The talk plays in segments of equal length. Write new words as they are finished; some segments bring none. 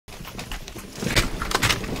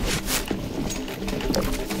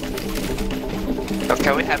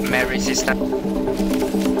Can we have Mary sister?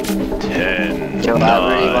 10, Yo,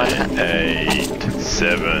 9, 8,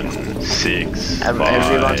 7, 6, 5,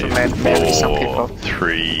 everyone to marry some people. 4,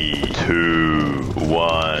 3, 2,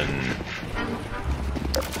 1.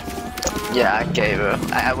 Yeah, I gave her.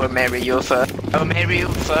 I will marry you first. I will marry you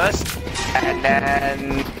first, and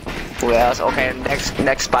then who else? Okay,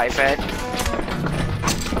 next spy friend.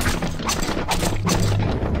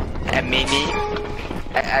 And Mini.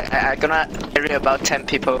 I gonna marry about 10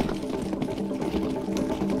 people.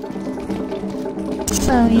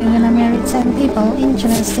 So you're gonna marry 10 people?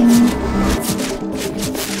 Interesting.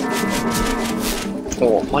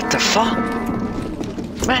 Oh, what the fuck?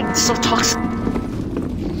 Man, it's so toxic.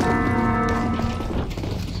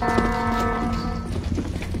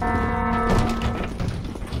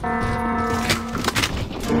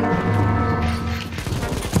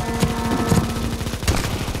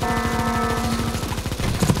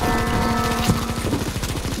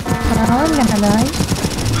 Oh, I'm gonna die.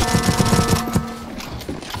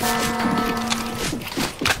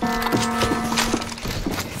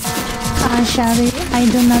 Shari, I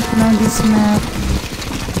do not know this map.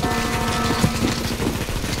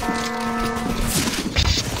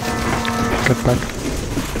 Get back.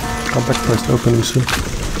 Come back first, opening soon.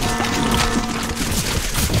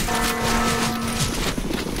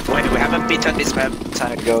 Wait, we haven't beaten this map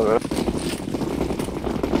time ago.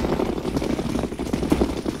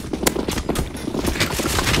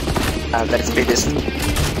 Let's beat this.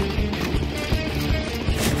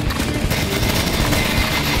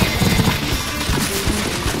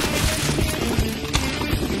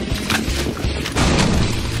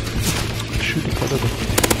 Shoot it, whatever.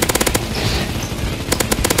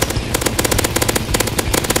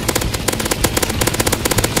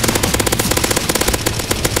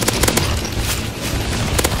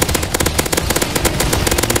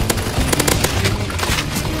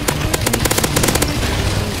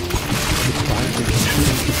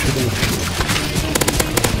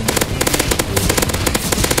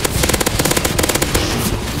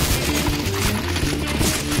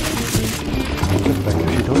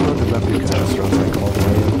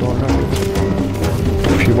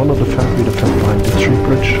 If you want to defend, we defend behind the tree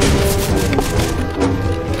bridge.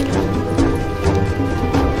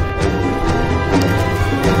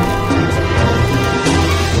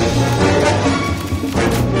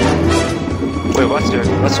 Wait, what's your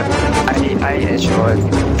I edge or I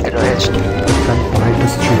don't edge? Defend behind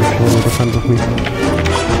this tree if you want to defend with me.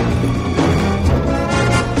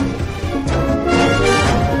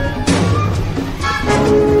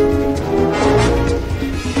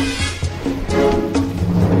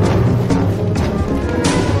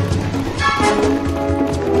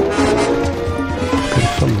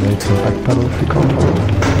 Backpedal if you can't hold it.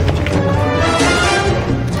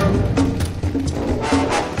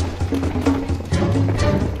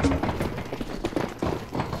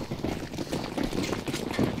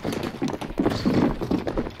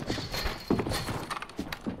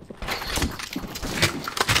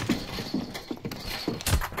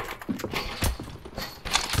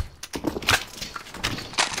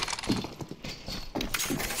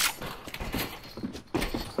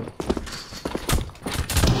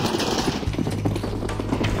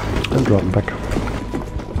 And drop back.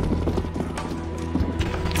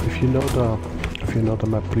 If you know the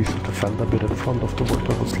map, please defend a bit in front of the board,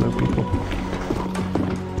 that will slow people.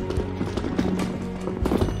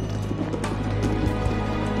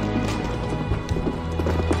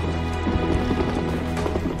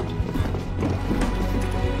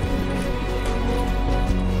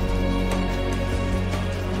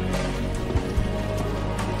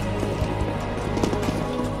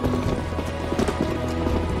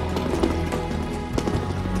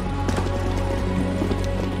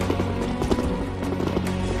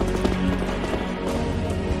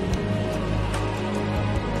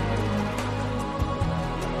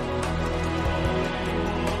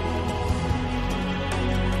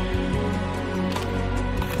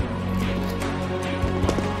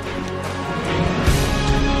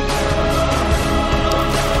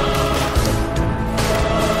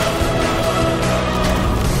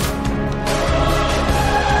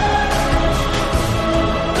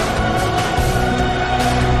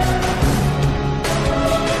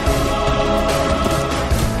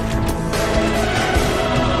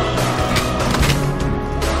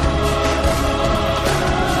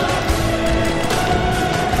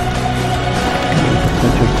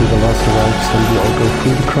 The last arrives, then we all go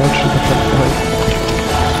through the crouch to the front behind.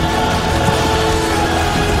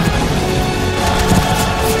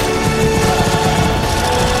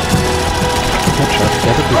 Watch out,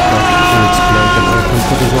 get a big crouch before it's blank and open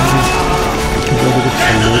for the zombies. Get over the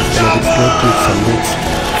gonna explode, please, some nades.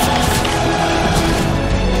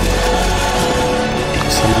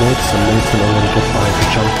 Some nades, and I'm gonna get behind the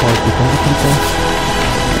jump point with other people.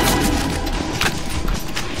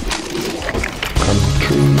 Come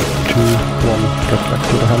 3, 2, 1, get back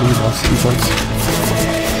to the heli, last sequence.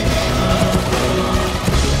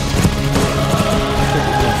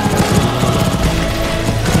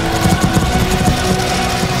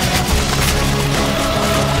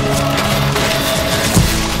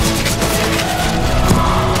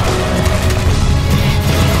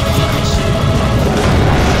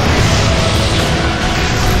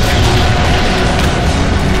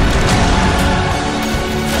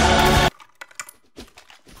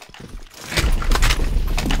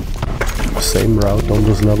 Same route on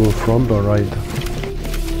this level, front or right?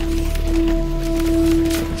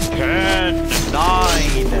 10,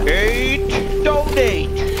 9, 8,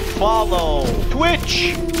 donate, follow,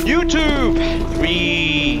 Twitch, YouTube,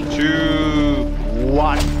 3, 2,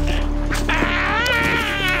 1.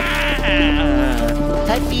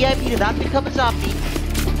 Type VIP to not become a zombie.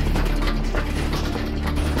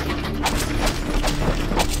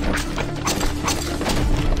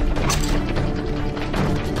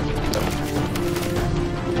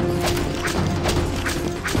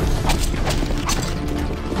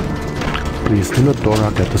 Please do not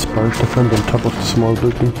Dora get the spark defend on top of the small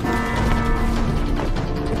building.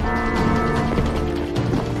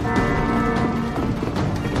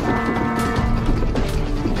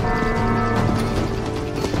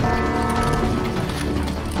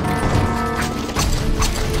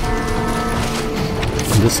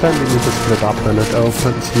 This time we need to split up when it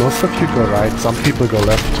opens. Most of you go right, some people go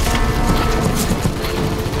left.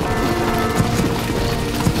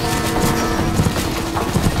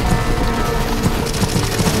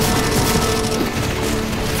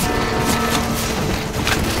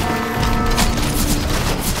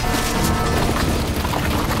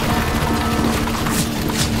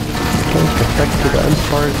 Back to the end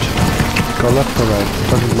part, go left or right,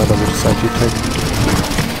 doesn't matter which side you take.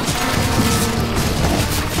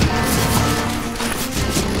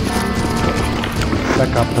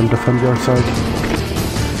 Back up and defend your side.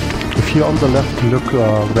 If you're on the left, look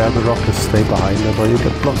where the rock is, stay behind it or you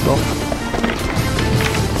get blocked off.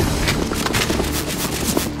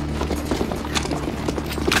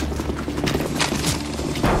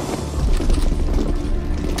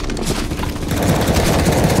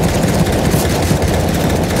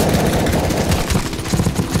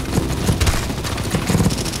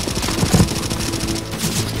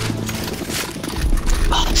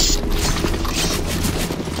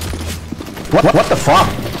 What the fuck?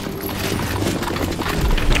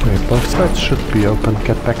 Okay, both sides should be open.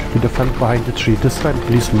 Get back. We defend behind the tree. This time,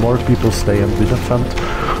 please, more people stay and we defend.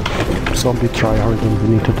 Zombie try hard and we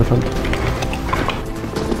need to defend.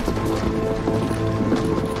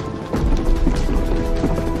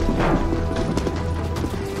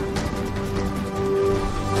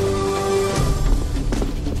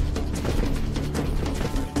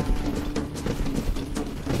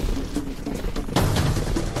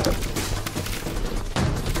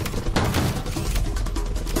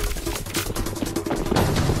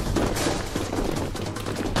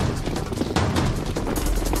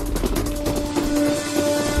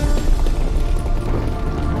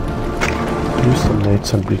 Use some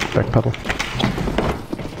nades and breach backpedal.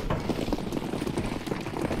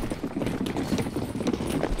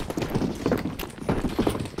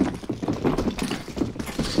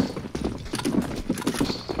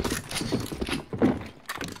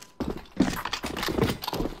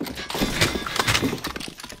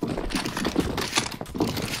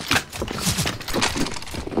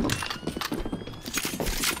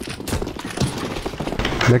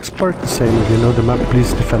 Next part, same. If you know the map,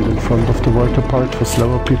 please defend in front of the water part for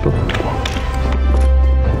slower people.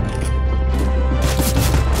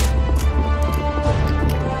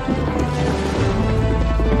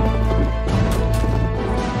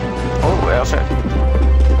 Oh, Elfin.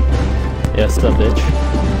 Yes, what's up, bitch?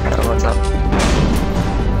 What's up?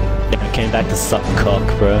 Yeah, I came back to suck cock,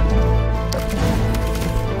 bro.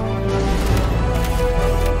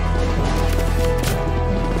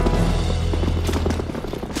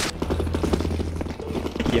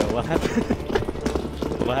 Yo, what happened?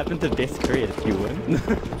 What happened to best career if you win?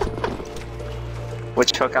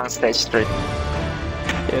 Which hook on stage 3? Yeah,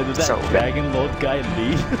 did that So Dragon Lord guy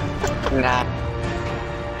leave? Nah.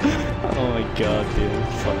 Oh my god, dude.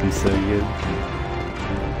 It's fucking so good.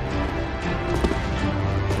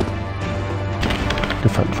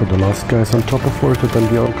 Defend for the last guys on top of water, then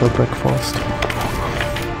we all go back fast.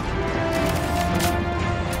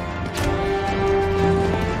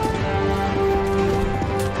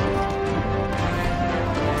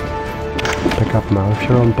 now. If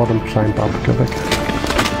you're on bottom, climb up, go back.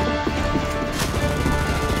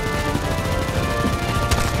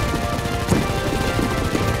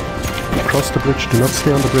 Cross the bridge, do not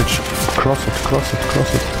stay on the bridge. Cross it, cross it,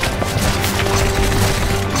 cross it.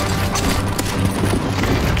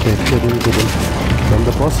 Okay, good in, good in. When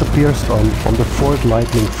the boss appears on the fourth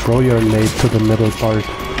lightning, throw your nade to the middle part.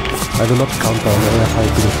 I will not count down if I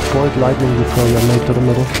do the fourth lightning, you throw your nade to the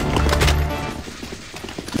middle.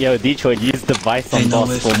 Yo, Detroit, use device on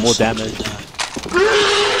boss for more damage.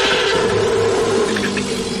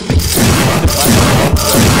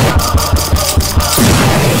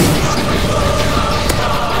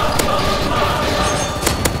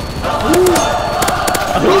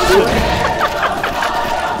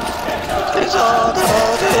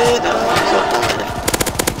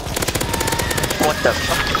 What the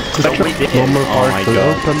fuck? Normal part will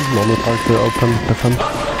open, normal part will open, defend.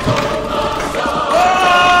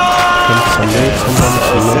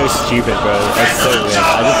 It's so stupid, bro. It's so weird.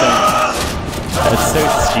 I just don't... It's so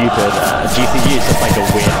stupid. GCG is just like a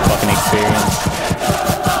weird fucking experience.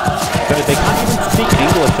 Bro, they can't even speak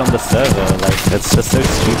English on the server. Like, it's just so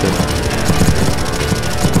stupid.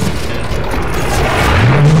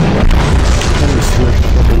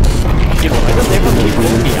 You know, I just everyone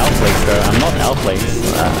calls me Outflakes, bro. I'm not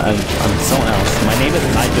Outflakes. I'm someone else. My name is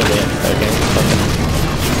Nigel Lynn, okay?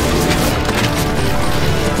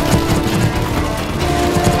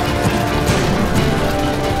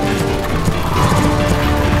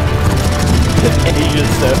 Asian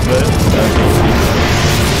server. Okay.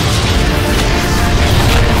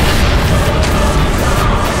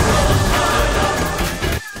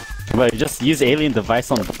 Bro, just use alien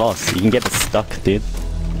device on the boss. You can get it stuck, dude.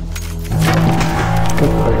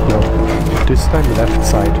 Good back now. This time left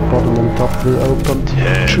side, bottom and top will open.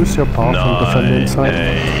 10, Choose your path and defend inside.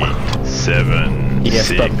 8, 7, Yes,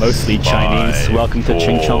 6, but mostly Chinese. 5, Welcome to 4,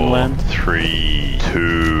 Ching Chong land. 3,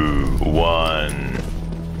 2, 1.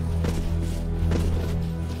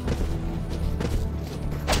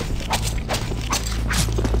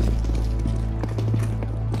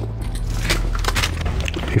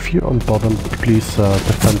 If you're on bottom, please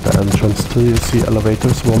defend the entrance till you see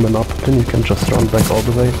elevators warming up, then you can just run back all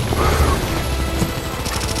the way.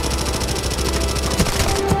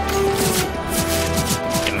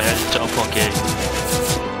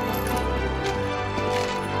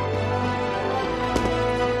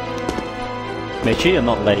 Make sure you're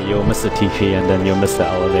not late, you'll miss the TP and then you'll miss the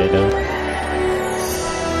elevator.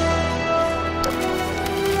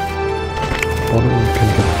 Bottom, you can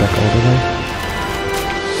get back all the way.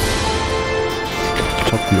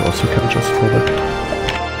 Top, you also can just fall back.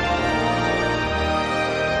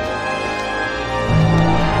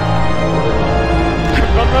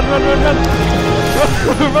 Run!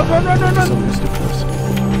 So missed it close.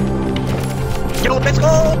 Yo, let's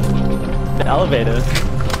go! The elevator.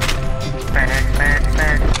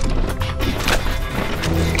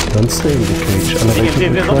 Don't stay in the cage, elevator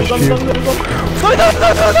will crush you.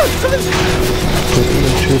 Get in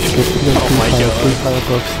and shoot, get in and free fire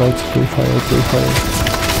both sides, free fire, free fire.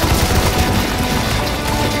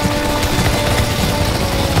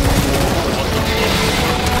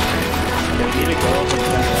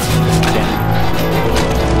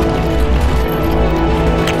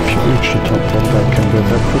 If you reach the top, then that can be a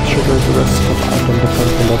backward trigger, the rest of item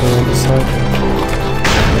defend the level on the side.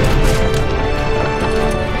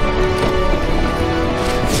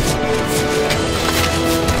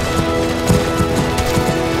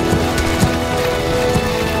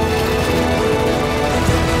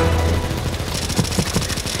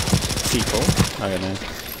 C4? I don't know.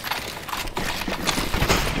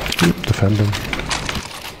 Defending.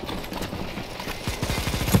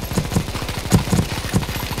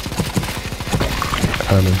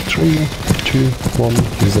 And in 3, 2, 1,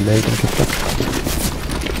 use a nade and get back.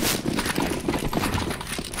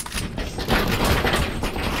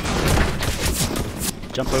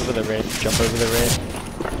 Jump over the red, jump over the red.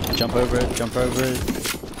 Jump over it, jump over it.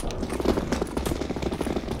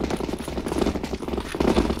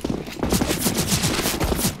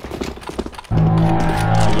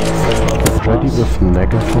 Ready with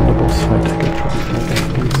Nega from the boss fight. Get from Nega,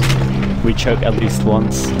 please. We choke at least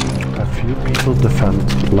once. A few people defend,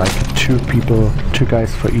 like two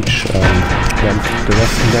guys for each ramp. The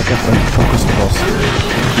rest Nega and focus the boss.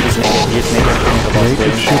 Wait a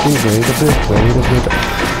shooting, wait a bit.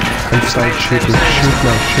 And start shooting. Shoot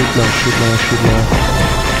now.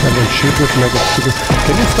 And then shoot with Nega.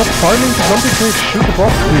 Can you stop farming the zombie cage? Shoot the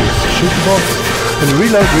boss, please. Shoot the boss. And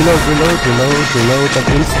reload, and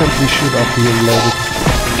instantly shoot after you reloaded.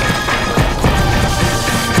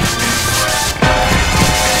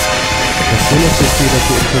 Yes, soon as you see that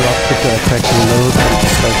you interrupted the attacking node and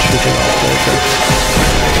start shooting out there.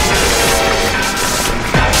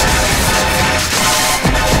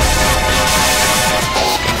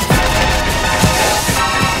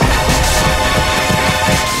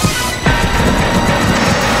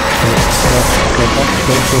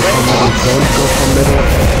 Don't go for middle, don't go for middle.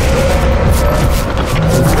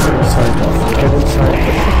 Don't get inside off, get inside.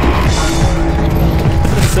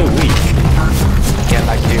 This is so weak. Yeah,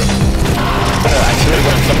 like you. I swear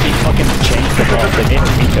when somebody fucking changed the boss, they made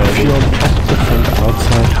me go. If you on top, defend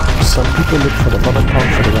outside. Some people look for the bottom part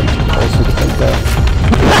for the rent, also defend there.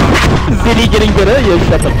 Zeddy getting better? Yeah,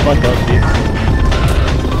 shut the fuck up, dude.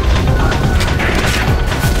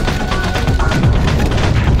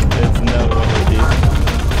 There's no way, dude.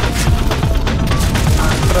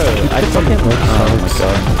 Bro, I fucking... Oh my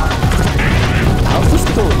god. How's this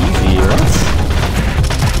still easy, what?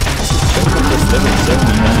 Choke just living so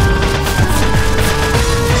many men.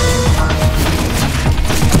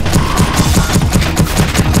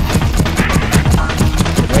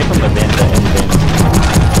 Away from the vendor and then...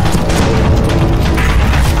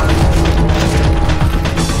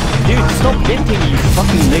 Dude, stop venting, you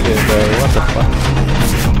fucking nigga, bro. What the fuck?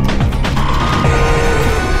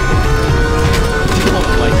 Oh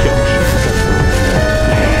my god.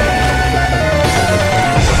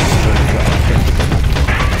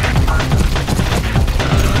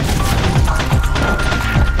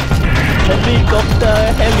 Helicopter,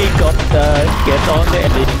 helicopter, get on the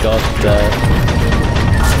helicopter.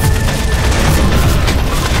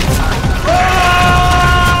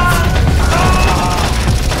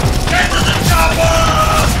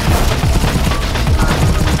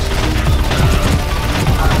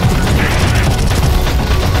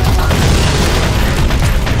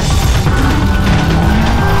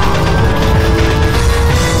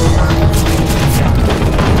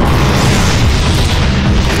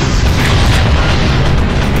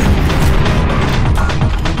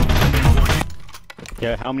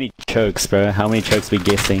 Yo, how many chokes, bro? How many chokes we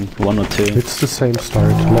guessing? 1 or 2? It's the same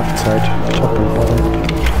start, left side, top and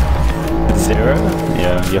bottom. 0?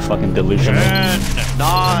 Yeah, you're fucking delusional. 10,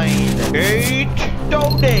 9, 8,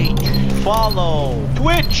 donate, follow,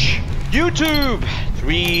 Twitch, YouTube,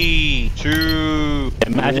 3, 2,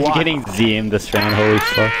 Imagine 1. getting ZM this round, holy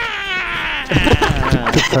fuck.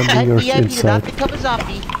 Defending your VIP did not inside. become a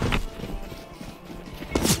zombie.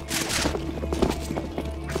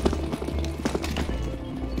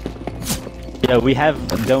 Yeah, we have,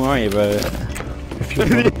 don't worry, bro. If you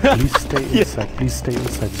want, please stay inside, please stay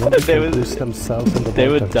inside. Zombies They can would- boost themselves in the they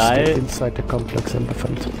would water. die. Stay inside the complex and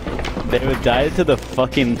defend. They would die to the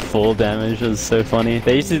fucking fall damage, it was so funny.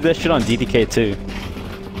 They used to do that shit on DDK too.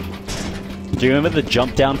 Do you remember the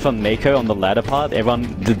jump down from Mako on the ladder part?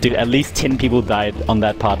 Everyone, dude, at least 10 people died on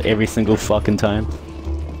that part every single fucking time.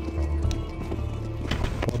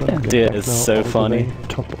 Bottom, get Dude, back it's now, so all the funny. way.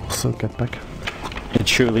 Top also, get back. It's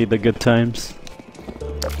truly the good times.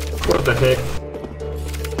 What the heck?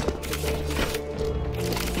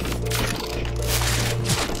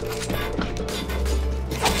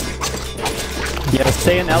 Yeah,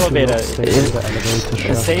 stay in elevator. Stay in the elevator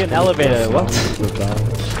shaft. Stay in elevator, what? Go down.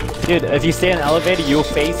 Dude, if you stay in elevator, you'll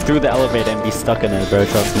phase through the elevator and be stuck in it, bro,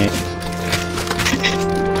 trust me.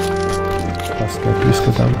 Please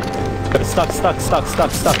go down. Stuck,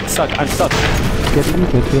 I'm stuck. Get in,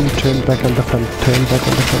 turn back and defend, turn back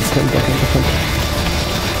and defend, turn back and defend.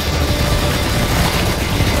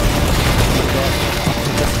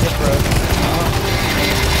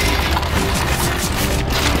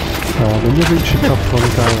 When you reach the top, one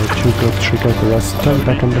guy or 2 go trigger the rest, turn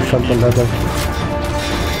back and defend the ladder.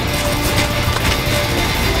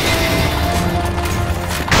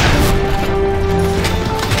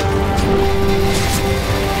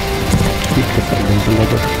 Keep defending the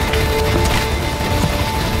ladder.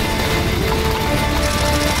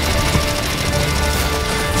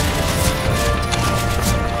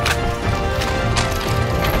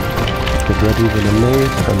 Get ready with a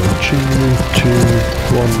nade, and then 3, 2,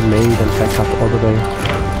 1, nade, and back up all the way.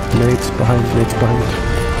 Nades behind, nades behind.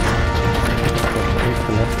 Take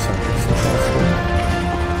the left side, it's the fast one.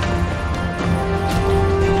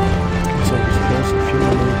 So just close a few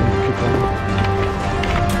more nades and keep on.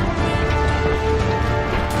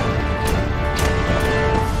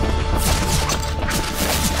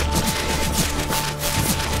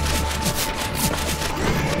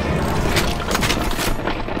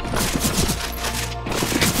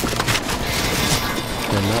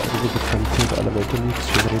 Elevator leads,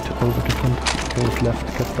 you're ready to over defend. Hold left,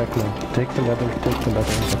 get back now. Take the ladder and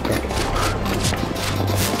get back.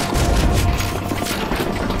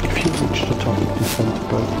 If If you reach the top, defend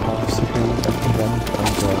both paths again at the vent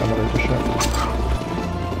and the elevator shaft.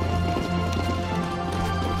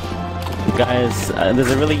 Guys,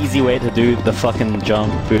 there's a really easy way to do the fucking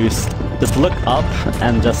jump boost. Just look up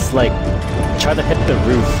and just like try to hit the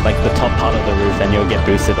roof, like the top part of the roof, and you'll get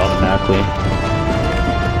boosted automatically.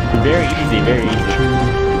 Very easy, very easy.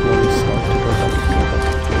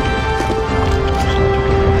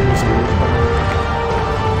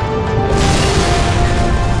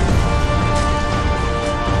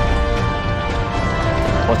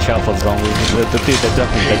 Watch out for zombies. Dude, they're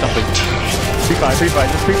jumping. Free fire,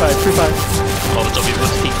 just free fire. Oh, the zombie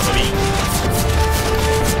was keep coming.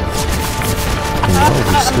 No,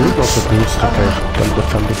 we still got the boost, okay, then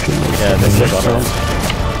defend the field. Yeah, they still got it.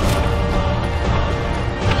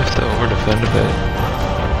 Have to over defend a bit.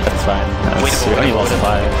 That's fine. We only lost 5.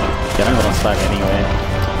 Yeah, I only lost 5 anyway.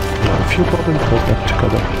 If you bottom, go back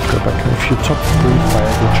together. Go back. If you top 3 fire,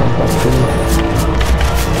 we jump out field.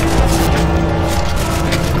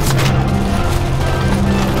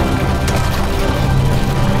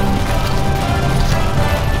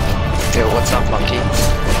 Yo, what's up, monkey?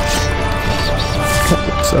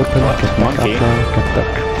 It's open, get back monkey? up now, get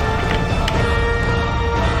back.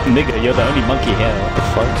 Nigga, you're the only monkey here, what the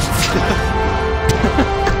fuck?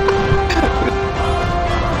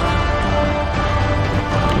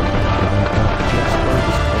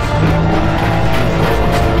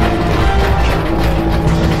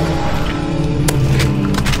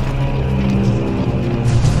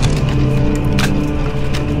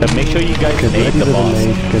 Make sure you guys nade the boss.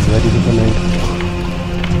 Get ready with the nade.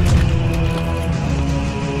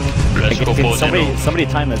 Somebody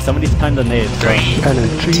time it. Somebody time the nade. 3, And in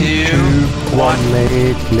 3, 2, 1,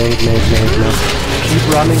 nade. Keep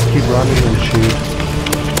running and shoot.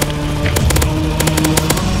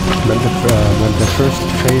 When the first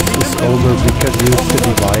phase is over, we can use the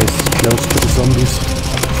device close to the zombies.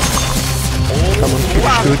 Come on, keep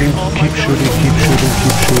shooting. Keep shooting.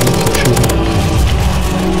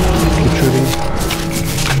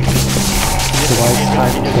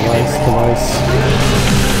 Device.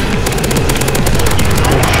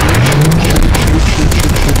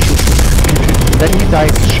 Then he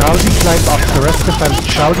dies. Shouty climb up. The rest defend.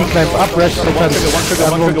 Shouty climb up. Rest defend.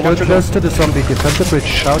 Everyone go close to the zombie. Defend the bridge.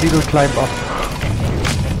 Shouty will climb up.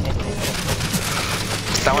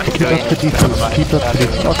 Keep up the defense.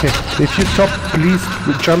 Okay. If you top, please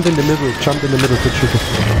jump in the middle. To shoot it.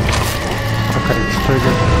 Okay, it's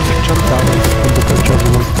triggered. Jump down and defend the bridge,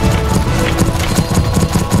 everyone.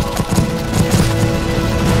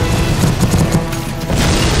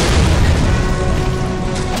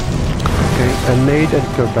 And nade and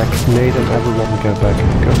go back. Nade and everyone go back.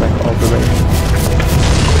 Go back all the way.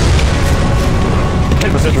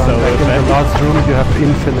 Just run back in the last room. You have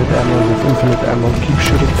infinite ammo. Keep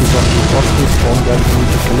shooting the zombies. Once they spawn, then you need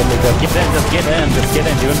to kill them again. Just get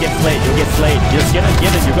in. You're gonna get slayed. Just get in.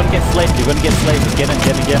 You're gonna get slayed. Just get in.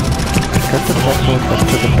 Get the backboard. Back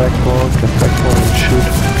to the backboard. Get backboard and shoot.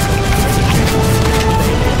 Keep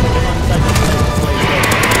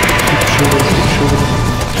shooting.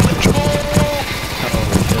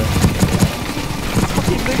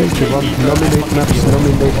 Thank you, Rob. Nominate maps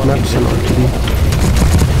and RTD.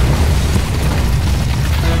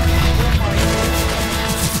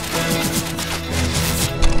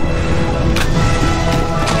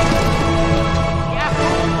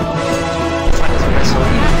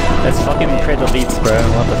 Let's fucking create the leads, bro.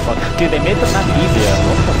 What the fuck? Dude, they made the map easier.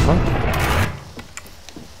 What the fuck?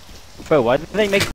 Bro, why did they make